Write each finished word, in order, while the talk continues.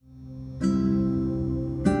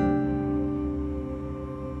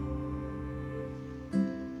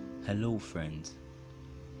Hello friends,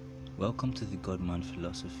 welcome to the Godman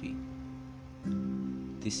Philosophy.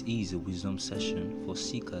 This is a wisdom session for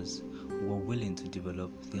seekers who are willing to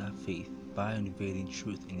develop their faith by unveiling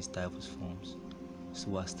truth in its diverse forms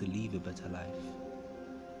so as to live a better life.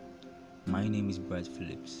 My name is Brad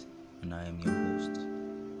Phillips and I am your host.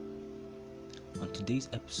 On today's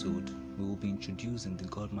episode, we will be introducing the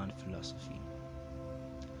Godman Philosophy.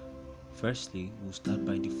 Firstly, we'll start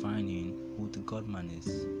by defining who the Godman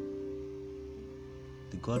is.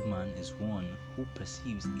 The Godman is one who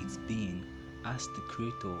perceives its being as the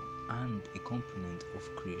creator and a component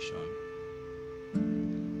of creation.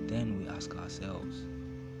 Then we ask ourselves,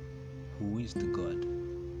 who is the God?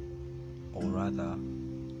 Or rather,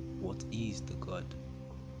 what is the God?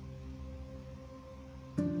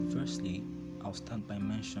 Firstly, I'll start by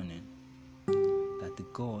mentioning that the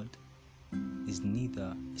God is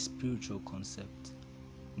neither a spiritual concept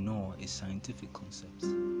nor a scientific concept.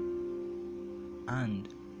 And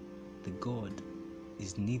the God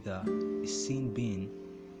is neither a seen being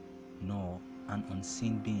nor an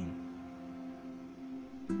unseen being.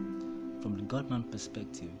 From the Godman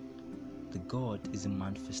perspective, the God is a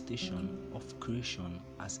manifestation of creation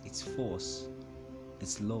as its force,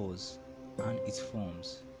 its laws, and its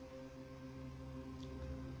forms.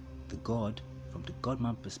 The God, from the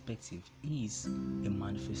Godman perspective, is a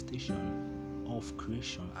manifestation of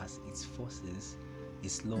creation as its forces,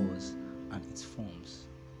 its laws, and its forms.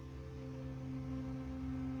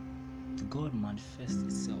 The God manifests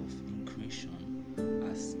itself in creation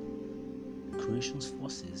as creation's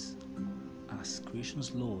forces, as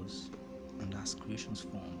creation's laws, and as creation's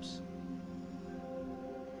forms.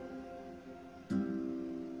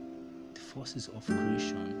 The forces of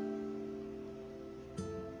creation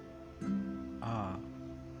are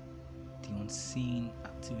the unseen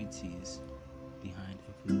activities behind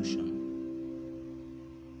evolution.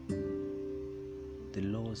 The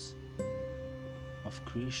laws of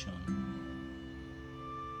creation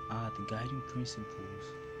are the guiding principles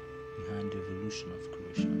behind the evolution of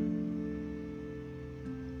creation.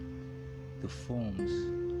 The forms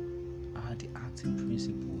are the acting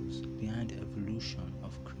principles behind the evolution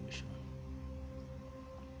of creation.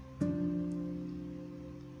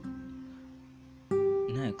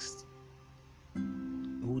 Next,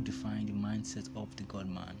 we will define the mindset of the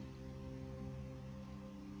Godman.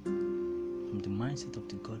 From the mindset of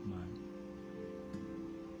the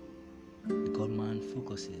Godman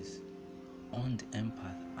focuses on the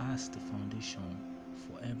empath as the foundation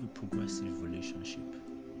for every progressive relationship.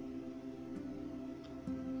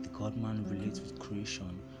 The Godman relates with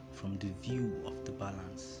creation from the view of the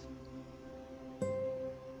balance.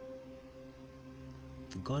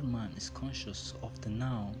 The Godman is conscious of the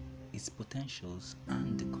now, its potentials,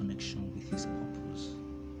 and the connection with his purpose.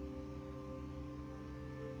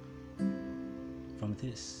 From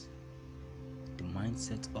this, the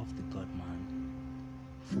mindset of the Godman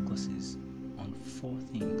focuses on four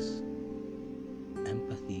things: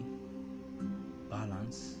 empathy,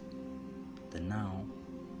 balance, the now,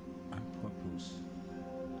 and purpose.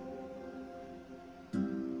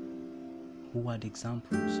 Who are the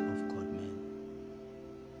examples of Godmen?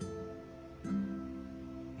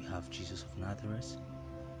 We have Jesus of Nazareth,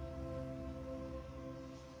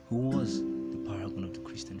 who was the paragon of the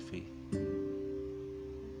Christian faith.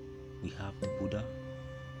 We have the Buddha,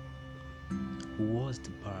 who was the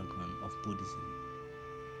paragon of Buddhism.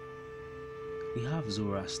 We have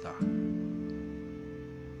Zoroaster,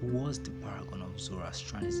 who was the paragon of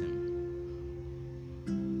Zoroastrianism.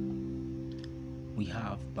 We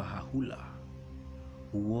have Baha'u'llah,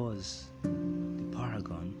 who was the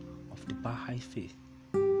paragon of the Baha'i faith.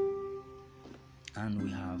 And we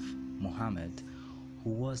have Muhammad, who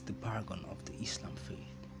was the paragon of the Islam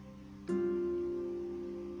faith.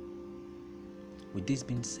 With this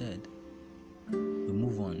being said, we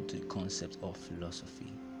move on to the concept of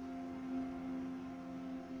philosophy.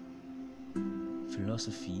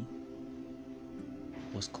 Philosophy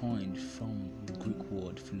was coined from the Greek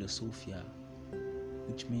word philosophia,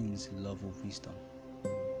 which means love of wisdom.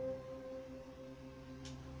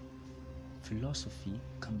 Philosophy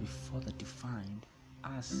can be further defined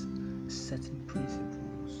as certain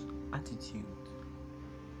principles, attitudes,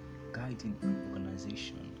 guiding an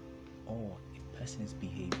organization or a person's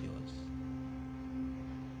behaviors.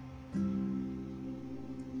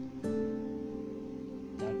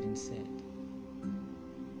 That being said,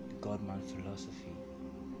 the Godman philosophy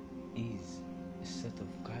is a set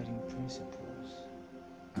of guiding principles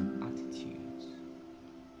and attitudes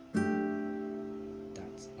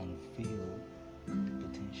that unveil the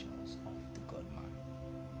potentials of the Godman.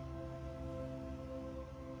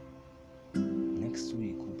 Next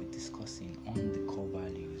week we'll be discussing focusing on